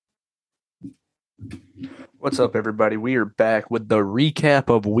What's up, everybody? We are back with the recap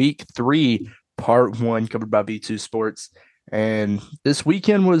of week three, part one, covered by V2 Sports. And this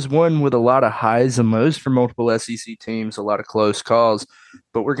weekend was one with a lot of highs and lows for multiple SEC teams, a lot of close calls.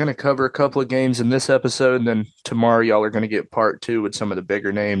 But we're going to cover a couple of games in this episode. And then tomorrow, y'all are going to get part two with some of the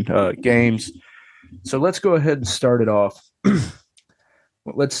bigger named games. So let's go ahead and start it off.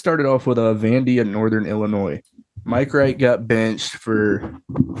 Let's start it off with Vandy at Northern Illinois. Mike Wright got benched for,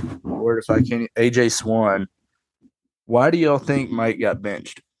 Lord, if I can, AJ Swan. Why do y'all think Mike got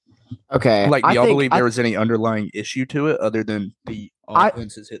benched? Okay. Like, do y'all believe there was any underlying issue to it other than the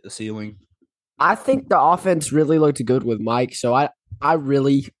offense has hit the ceiling? I think the offense really looked good with Mike, so I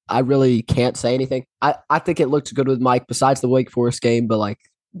really can't say anything. I think it looked good with Mike besides the Wake Forest game, but like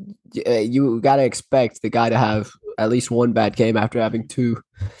you got to expect the guy to have at least one bad game after having two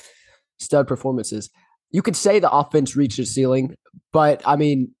stud performances. You could say the offense reached its ceiling, but I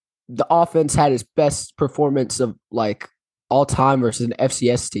mean, the offense had its best performance of like all time versus an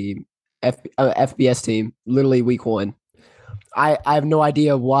FCS team, FBS team, literally week one. I have no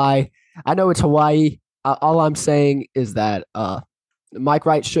idea why. I know it's Hawaii. All I'm saying is that Mike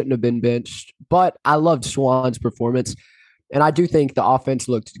Wright shouldn't have been benched, but I loved Swan's performance, and I do think the offense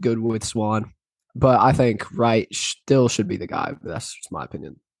looked good with Swan. But I think Wright still should be the guy. That's just my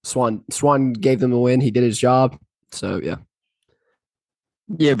opinion. Swan gave them a win. He did his job. So yeah.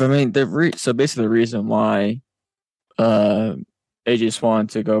 Yeah, but I mean, so basically the reason why AJ Swan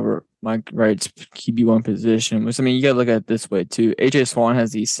took over Mike Wright's QB1 position was, I mean, you got to look at it this way too. AJ Swan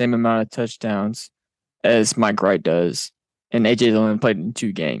has the same amount of touchdowns as Mike Wright does, and AJ's only played in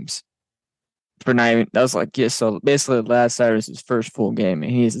 2 games. For not even, that was like, yeah, so basically last Saturday was his first full game,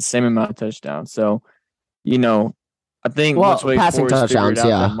 and he has the same amount of touchdowns. So, you know, I think once Wake passing Forest figured touchdowns,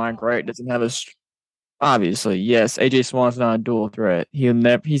 out that Mike Wright doesn't have obviously, yes, AJ Swan's not a dual threat.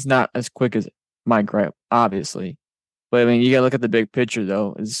 He's not as quick as Mike Wright, obviously. But I mean, you gotta look at the big picture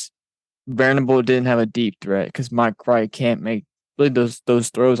though. Is Vanderbilt didn't have a deep threat because Mike Wright can't make really those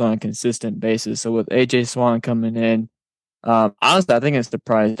throws on a consistent basis. So with AJ Swan coming in, honestly, I think it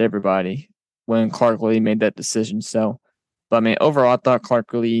surprised everybody when Clark Lee made that decision. So, but I mean, overall, I thought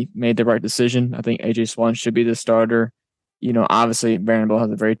Clark Lee made the right decision. I think AJ Swan should be the starter. You know, obviously Vanderbilt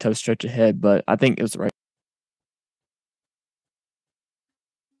has a very tough stretch ahead, but I think it was the right.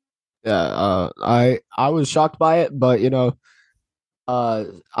 Yeah, I was shocked by it, but you know,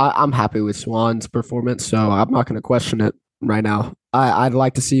 I'm happy with Swan's performance, so I'm not going to question it right now. I'd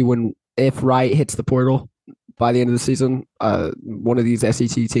like to see if Wright hits the portal by the end of the season, one of these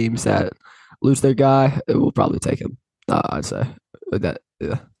SEC teams that lose their guy, it will probably take him. I'd say that.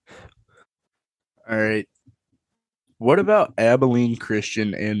 Yeah. All right. What about Abilene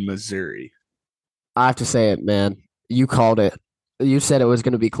Christian and Missouri? I have to say it, man. You called it. You said it was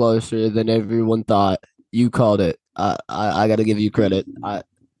going to be closer than everyone thought. You called it. I got to give you credit.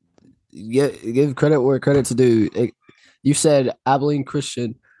 Give credit where credit's due. You said Abilene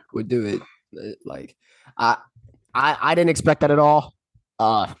Christian would do it. Like I didn't expect that at all.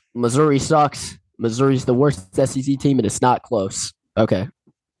 Missouri sucks. Missouri's the worst SEC team, and it's not close. Okay.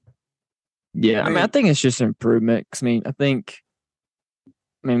 Yeah, I mean, I think it's just improvement. 'Cause, I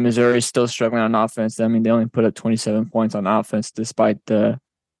mean, Missouri's still struggling on offense. I mean, they only put up 27 points on offense despite the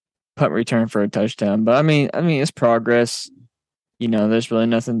punt return for a touchdown. But I mean, it's progress. You know, there's really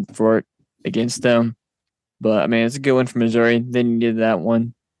nothing for it against them. But I mean, it's a good one for Missouri. They needed that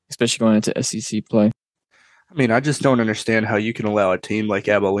one, especially going into SEC play. I mean, I just don't understand how you can allow a team like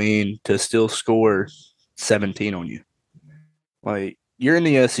Abilene to still score 17 on you. Like, you're in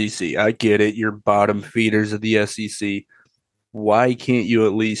the SEC. I get it. You're bottom feeders of the SEC. Why can't you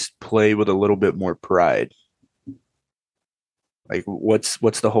at least play with a little bit more pride? Like, what's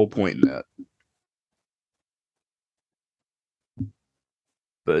the whole point in that?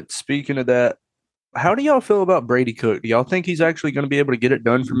 But speaking of that, how do y'all feel about Brady Cook? Do y'all think he's actually going to be able to get it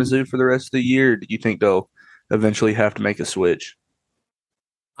done for Mizzou for the rest of the year? Or do you think they'll eventually have to make a switch?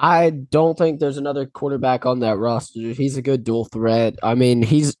 I don't think there's another quarterback on that roster. He's a good dual threat. I mean,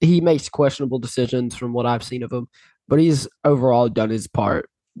 he makes questionable decisions from what I've seen of him, but he's overall done his part.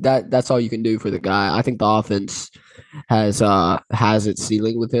 That's all you can do for the guy. I think the offense has its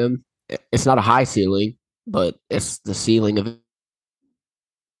ceiling with him. It's not a high ceiling, but it's the ceiling of it.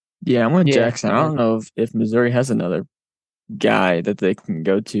 Yeah, I'm with Jackson. I don't know if Missouri has another guy that they can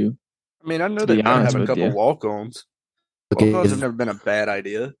go to. I mean, I know they're going to have a couple walk-ons. Walk-ons have never been a bad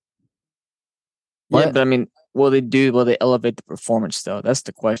idea. Yeah, but I mean, will they elevate the performance, though? That's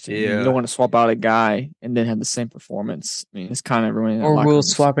the question. Yeah. You don't want to swap out a guy and then have the same performance. I mean, it's kind of ruining. Or will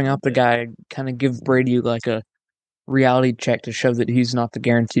swapping out the guy kind of give Brady like a reality check to show that he's not the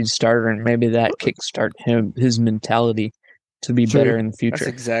guaranteed starter, and maybe that kickstart his mentality to be better in the future. That's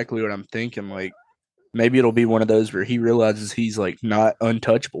exactly what I'm thinking. Like, maybe it'll be one of those where he realizes he's like not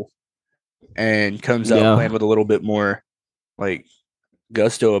untouchable and comes out playing with a little bit more like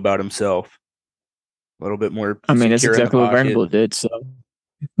gusto about himself. A little bit more. I mean, that's exactly what Vanderbilt did. So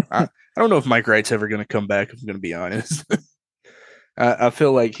I don't know if Mike Wright's ever going to come back, if I'm going to be honest. I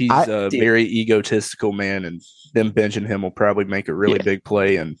feel like he's a very egotistical man, and them benching him will probably make a really big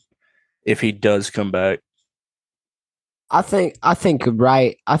play. And if he does come back, I think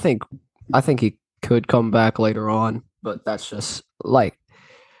he could come back later on, but that's just like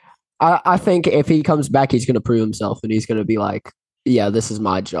I think if he comes back, he's going to prove himself, and he's going to be like, "Yeah, this is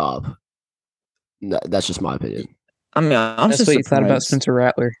my job." That's just my opinion. I mean, I'm that's what you thought about Spencer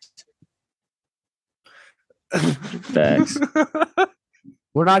Rattler. Facts.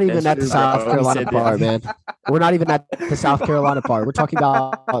 We're not even at the South Carolina part, man. We're not even at the South Carolina part. We're talking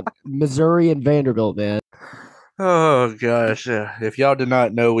about Missouri and Vanderbilt, man. Oh, gosh. If y'all did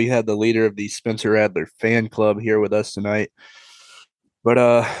not know, we had the leader of the Spencer Rattler fan club here with us tonight. But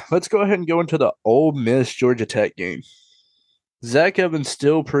let's go ahead and go into the Ole Miss Georgia Tech game. Zach Evans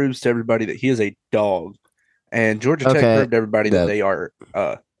still proves to everybody that he is a dog. And Georgia Tech proved to everybody that they are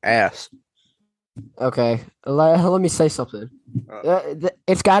ass. Okay, let me say something.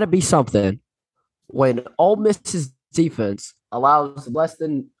 It's got to be something when Ole Miss's defense allows less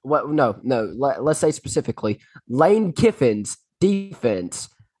than let's say specifically Lane Kiffin's defense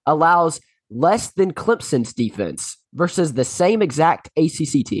allows less than Clemson's defense versus the same exact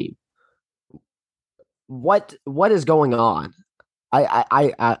ACC team. What is going on?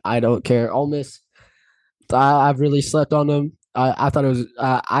 I don't care. Ole Miss, I've really slept on them. I thought it was.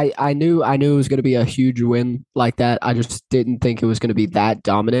 I knew it was going to be a huge win like that. I just didn't think it was going to be that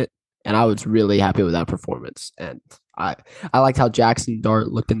dominant, and I was really happy with that performance. And I liked how Jackson Dart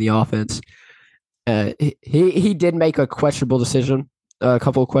looked in the offense. He did make a questionable decision, a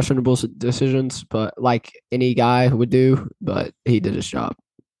couple of questionable decisions, but like any guy would do. But he did his job.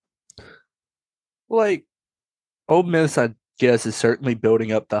 Like Ole Miss, I guess, is certainly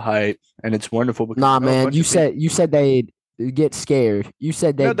building up the hype, and it's wonderful. Because nah, man, you said they'd get scared. You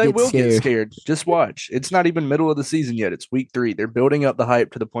said they will get scared. Just watch. It's not even middle of the season yet. It's week 3. They're building up the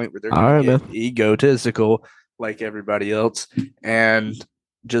hype to the point where they're going to get egotistical like everybody else, and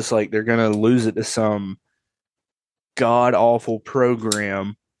just like they're going to lose it to some god awful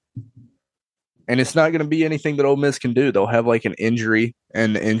program. And it's not going to be anything that Ole Miss can do. They'll have like an injury,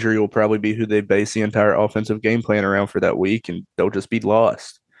 and the injury will probably be who they base the entire offensive game plan around for that week, and they'll just be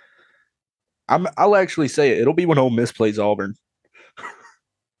lost. I'll actually say it. It'll be when Ole Miss plays Auburn.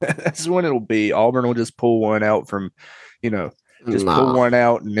 That's when it'll be. Auburn will just pull one out from, pull one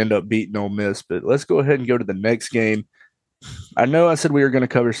out and end up beating Ole Miss. But let's go ahead and go to the next game. I know I said we were going to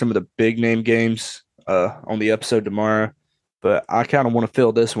cover some of the big name games on the episode tomorrow, but I kind of want to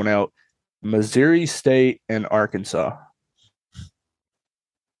fill this one out. Missouri State and Arkansas.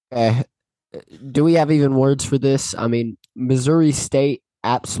 Do we have even words for this? I mean, Missouri State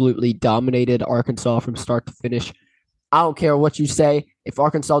absolutely dominated Arkansas from start to finish. I don't care what you say. If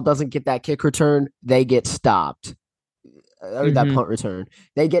Arkansas doesn't get that kick return, they get stopped. That punt return.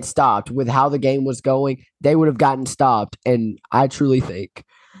 They get stopped with how the game was going. They would have gotten stopped. And I truly think,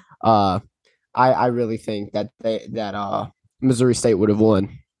 I really think that Missouri State would have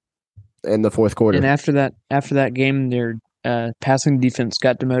won in the fourth quarter. And after that game, their passing defense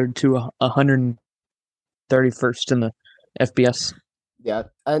got demoted to 131st in the FBS. Yeah.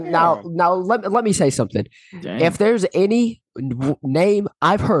 Now let me say something. Dang. If there's any name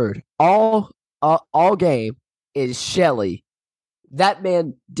I've heard all game is Shelley. That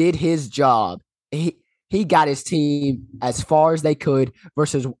man did his job. He got his team as far as they could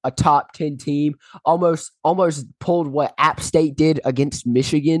versus a top 10 team. Almost pulled what App State did against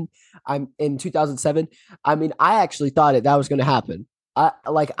Michigan in 2007. I mean, I actually thought that was going to happen.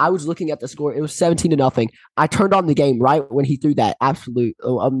 I was looking at the score. It was 17-0. I turned on the game right when he threw that absolute.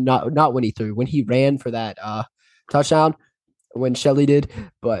 Not when he threw. When he ran for that touchdown. When Shelley did,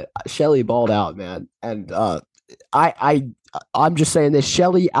 but Shelley balled out, man. And I'm just saying this.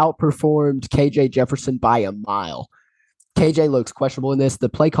 Shelley outperformed KJ Jefferson by a mile. KJ looks questionable in this. The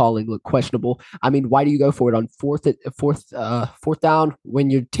play calling looked questionable. I mean, why do you go for it on fourth down when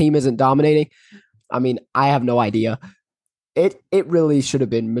your team isn't dominating? I mean, I have no idea. It really should have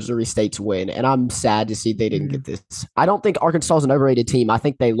been Missouri State's win, and I'm sad to see they didn't get this. I don't think Arkansas is an overrated team. I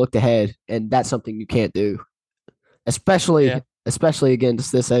think they looked ahead, and that's something you can't do, especially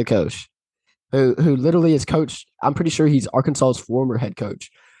against this head coach, who literally is coached. I'm pretty sure he's Arkansas's former head coach.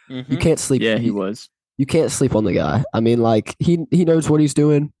 Mm-hmm. You can't sleep. Yeah, he was. you can't sleep on the guy. I mean, like he knows what he's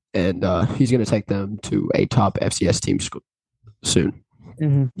doing, and he's going to take them to a top FCS team soon.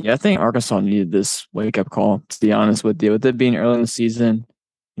 Mm-hmm. Yeah, I think Arkansas needed this wake up call, to be honest with you. With it being early in the season,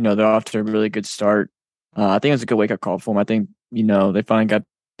 they're off to a really good start. I think it was a good wake up call for them. I think, they finally got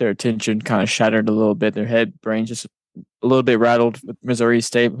their attention kind of shattered a little bit. Their brains just a little bit rattled with Missouri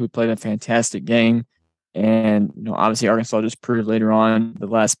State, who played a fantastic game. And, obviously Arkansas just proved later on the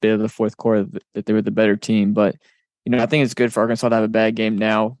last bit of the fourth quarter that they were the better team. But, I think it's good for Arkansas to have a bad game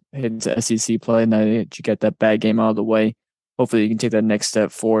now, heading to SEC play, and that you get that bad game out of the way. Hopefully you can take that next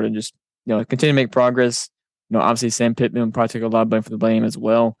step forward and just, continue to make progress. Obviously Sam Pittman will probably take a lot of blame for the blame as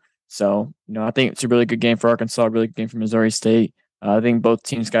well. So, I think it's a really good game for Arkansas, a really good game for Missouri State. I think both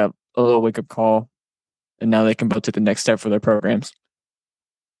teams got a little wake-up call, and now they can both take the next step for their programs.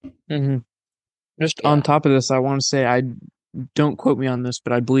 Mm-hmm. Just on top of this, I want to say, don't quote me on this,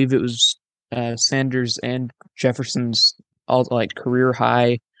 but I believe it was Sanders and Jefferson's all career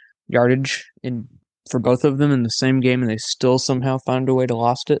high yardage for both of them in the same game, and they still somehow found a way to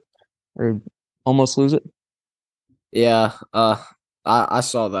lost it or almost lose it. Yeah, I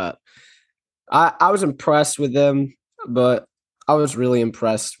saw that. I was impressed with them, but I was really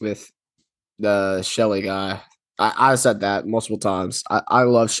impressed with the Shelley guy. I said that multiple times. I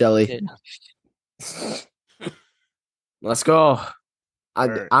love Shelley. Let's go.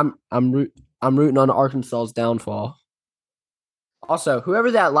 Right. I'm rooting on Arkansas's downfall. Also,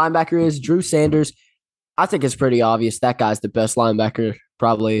 whoever that linebacker is, Drew Sanders, I think it's pretty obvious that guy's the best linebacker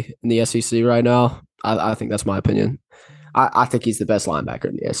probably in the SEC right now. I think that's my opinion. I think he's the best linebacker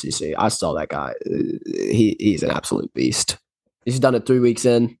in the SEC. I saw that guy. He's an absolute beast. He's done it 3 weeks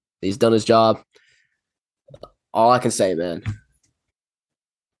in. He's done his job. All I can say, man.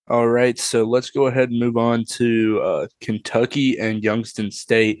 All right, so let's go ahead and move on to Kentucky and Youngstown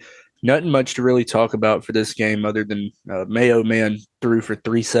State. Nothing much to really talk about for this game other than Mayo Man threw for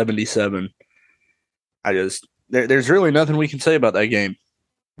 377. There's really nothing we can say about that game.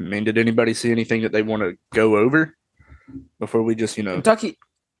 I mean, did anybody see anything that they want to go over before we just, Kentucky,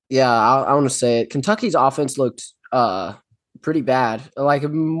 yeah, I want to say it. Kentucky's offense looked pretty bad, like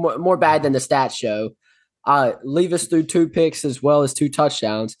more bad than the stats show. Levis threw 2 picks as well as 2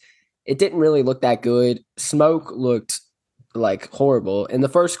 touchdowns. It didn't really look that good. Smoke looked like horrible. In the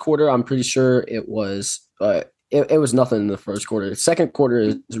first quarter, I'm pretty sure it was it was nothing in the first quarter. The second quarter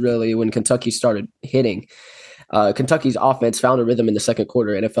is really when Kentucky started hitting. Kentucky's offense found a rhythm in the second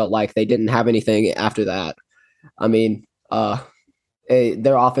quarter, and it felt like they didn't have anything after that. I mean,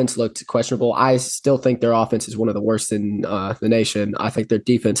 their offense looked questionable. I still think their offense is one of the worst in the nation. I think their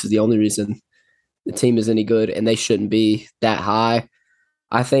defense is the only reason the team is any good, and they shouldn't be that high.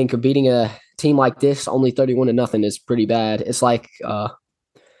 I think beating a team like this, only 31-0, is pretty bad. It's like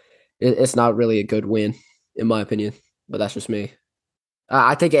it's not really a good win, in my opinion. But that's just me.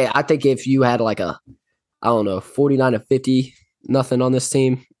 I think if you had like a, I don't know, 49-50 nothing on this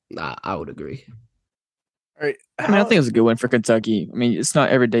team, I would agree. All right. I think it was a good win for Kentucky. I mean, it's not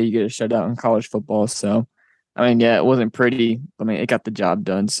every day you get a shutout in college football. So, I mean, yeah, it wasn't pretty. I mean, it got the job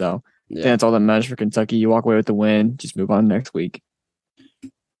done. So, I think that's all that matters for Kentucky. You walk away with the win. Just move on next week.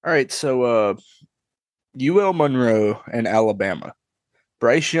 All right, so UL Monroe and Alabama.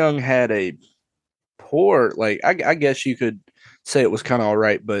 Bryce Young had a poor, I guess you could say it was kind of all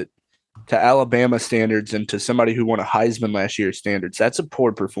right, but to Alabama standards and to somebody who won a Heisman last year standards, that's a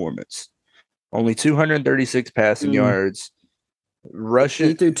poor performance. Only 236 passing yards. Rushing.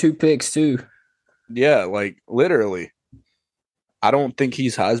 He threw 2 picks too. Yeah, literally. I don't think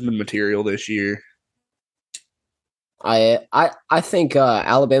he's Heisman material this year. I think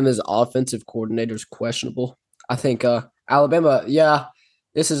Alabama's offensive coordinator is questionable. I think Alabama,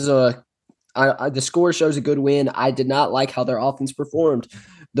 this is the score shows a good win. I did not like how their offense performed.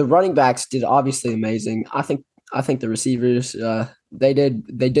 The running backs did obviously amazing. I think the receivers they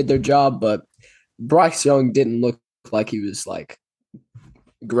did their job, but Bryce Young didn't look like he was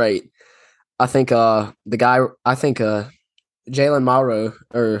great. I think Jalen Mauro,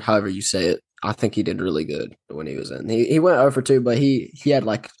 or however you say it, I think he did really good when he was in. He went over 2, but he had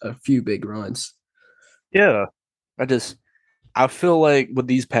a few big runs. Yeah. I feel like with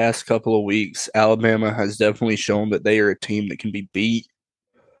these past couple of weeks, Alabama has definitely shown that they are a team that can be beat.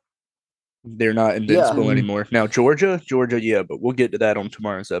 They're not invincible anymore. Now, Georgia, yeah, but we'll get to that on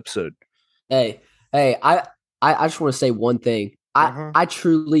tomorrow's episode. Hey, I just want to say one thing. I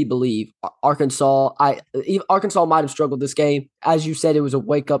truly believe Arkansas might have struggled this game. As you said, it was a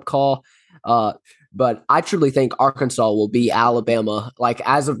wake-up call. But I truly think Arkansas will beat Alabama.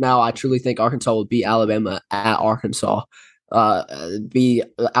 As of now, I truly think Arkansas will beat Alabama at Arkansas. Be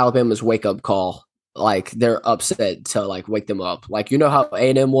Alabama's wake-up call like they're upset to like wake them up. Like you know how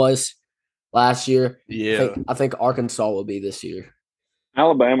A&M was last year. Yeah. I think Arkansas will be this year.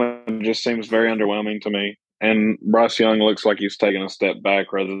 Alabama just seems very underwhelming to me. And Bryce Young looks like he's taking a step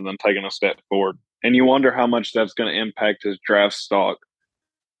back rather than taking a step forward. And you wonder how much that's going to impact his draft stock.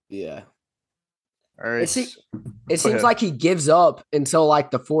 Yeah. All right. It seems like he gives up until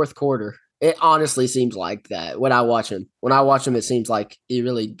like the fourth quarter. It honestly seems like that when I watch him. When I watch him, it seems like he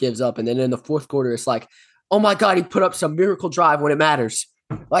really gives up. And then in the fourth quarter, it's like, oh my God, he put up some miracle drive when it matters.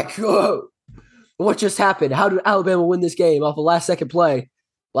 Like, whoa, what just happened? How did Alabama win this game off a last second play?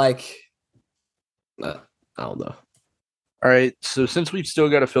 Like, I don't know. All right. So since we've still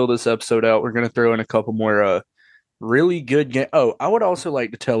got to fill this episode out, we're going to throw in a couple more really good game. Oh, I would also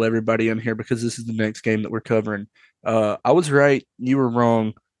like to tell everybody in here, because this is the next game that we're covering. I was right. You were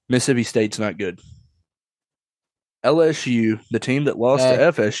wrong. Mississippi State's not good. LSU, the team that lost to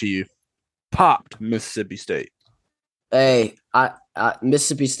FSU, popped Mississippi State. Hey,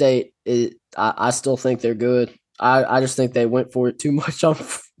 Mississippi State, I still think they're good. I just think they went for it too much on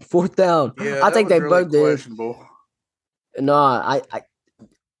fourth down. Yeah, I think they really both did. questionable. No, I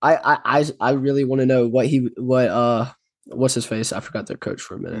really want to know what's his face? I forgot their coach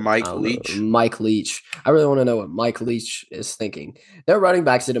for a minute. Mike Leach. Mike Leach. I really want to know what Mike Leach is thinking. Their running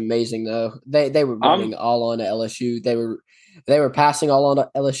backs did amazing though. They were running all on to LSU. They were passing all on to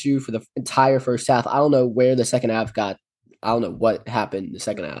LSU for the entire first half. I don't know where the second half got. I don't know what happened in the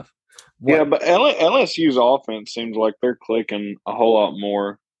second half. Yeah, but LSU's offense seems like they're clicking a whole lot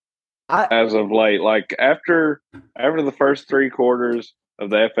more as of late. Like after the first three quarters of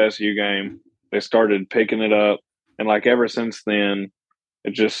the FSU game, they started picking it up, and like ever since then,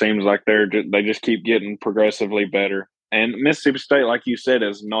 it just seems like they just keep getting progressively better. And Mississippi State, like you said,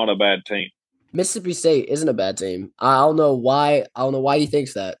 is not a bad team. Mississippi State isn't a bad team. I don't know why. I don't know why he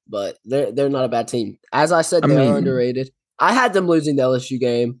thinks that, but they're not a bad team. As I said, they're underrated. I had them losing the LSU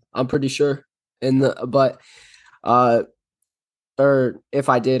game. I'm pretty sure. Or if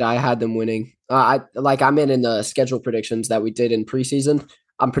I did, I had them winning. I'm in the schedule predictions that we did in preseason.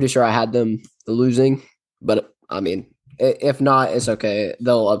 I'm pretty sure I had them losing, but I mean, if not, it's okay.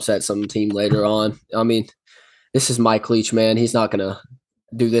 They'll upset some team later on. I mean, this is Mike Leach, man. He's not gonna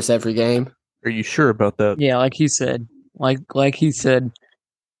do this every game. Are you sure about that? Yeah, like he said. Like he said,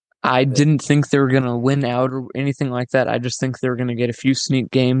 I didn't think they were going to win out or anything like that. I just think they were going to get a few sneak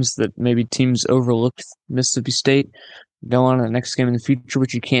games that maybe teams overlooked Mississippi State. Go on to the next game in the future,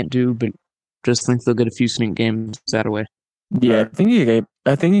 which you can't do, but just think they'll get a few sneak games that way. Yeah, I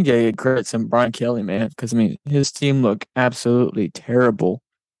think you gave credit to Brian Kelly, man, because I mean his team looked absolutely terrible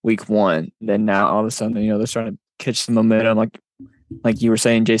week one. Then now all of a sudden, they're starting to catch some momentum. Like you were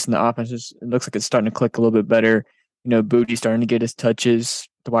saying, Jason, the offense it looks like it's starting to click a little bit better. Booty's starting to get his touches,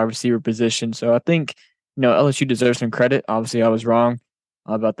 the wide receiver position. So I think, LSU deserves some credit. Obviously, I was wrong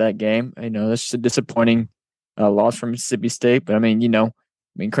about that game. That's just a disappointing loss from Mississippi State. But I mean,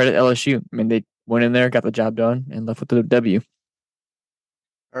 credit LSU. I mean, they went in there, got the job done, and left with the W.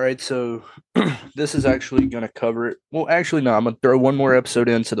 All right, so this is actually going to cover it. Well, actually, no, I'm going to throw one more episode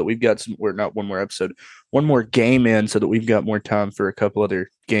in so that we've got not one more episode, one more game in so that we've got more time for a couple other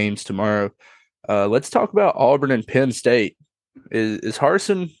games tomorrow. Let's talk about Auburn and Penn State. Is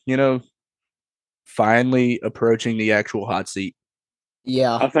Harsin, finally approaching the actual hot seat?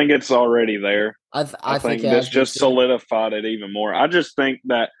 Yeah. I think it's already there. I think this just solidified it even more. I just think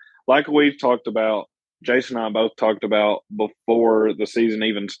that, like we've talked about, Jason and I both talked about before the season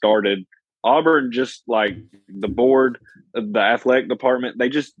even started, Auburn, just like the board, the athletic department,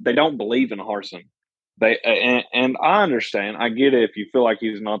 they don't believe in Harsin. And I understand. I get it if you feel like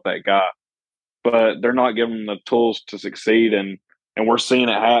he's not that guy. But they're not giving him the tools to succeed, and we're seeing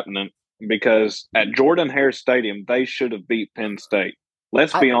it happening because at Jordan-Hare Stadium, they should have beat Penn State.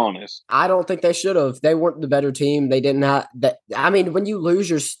 Let's be honest. I don't think they should have. They weren't the better team. They didn't have that. I mean, when you lose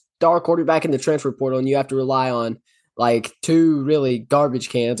your star quarterback in the transfer portal and you have to rely on like two really garbage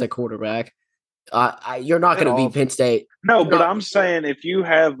cans at quarterback, you're not going to beat Penn State. No, but I'm saying if you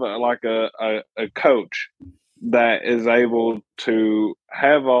have a coach that is able to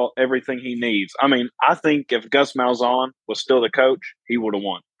have everything he needs. I mean, I think if Gus Malzahn was still the coach, he would have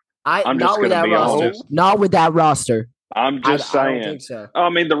won. I'm just going to be honest. Not with that roster. I'm just saying. I don't think so. I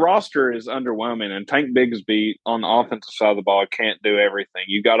mean, the roster is underwhelming, and Tank Bigsby on the offensive side of the ball can't do everything.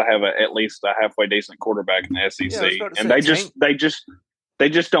 You got to have at least a halfway decent quarterback in the SEC, and they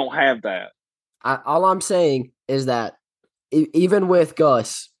just don't have that. All I'm saying is that even with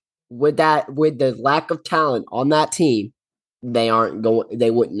Gus, with the lack of talent on that team, they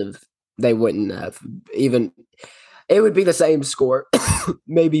wouldn't have even It would be the same score,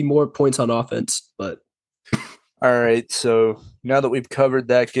 maybe more points on offense, but All right, so now that we've covered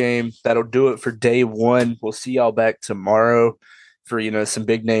that game, that'll do it for day one. We'll see y'all back tomorrow for some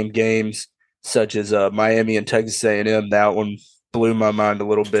big name games such as Miami and Texas A&M. That one blew my mind a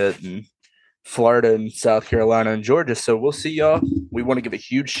little bit, and Florida and South Carolina and Georgia. So we'll see y'all. We want to give a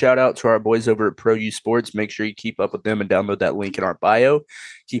huge shout out to our boys over at Pro U Sports. Make sure you keep up with them and download that link in our bio.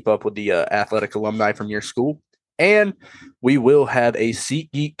 Keep up with the athletic alumni from your school. And we will have a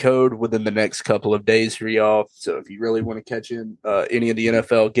SeatGeek code within the next couple of days for y'all. So if you really want to catch in any of the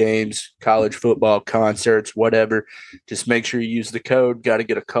NFL games, college football, concerts, whatever, just make sure you use the code. Got to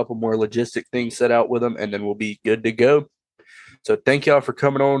get a couple more logistic things set out with them, and then we'll be good to go. So thank y'all for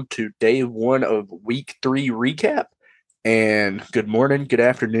coming on to day one of week 3 recap. And good morning, good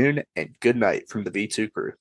afternoon, and good night from the V2 crew.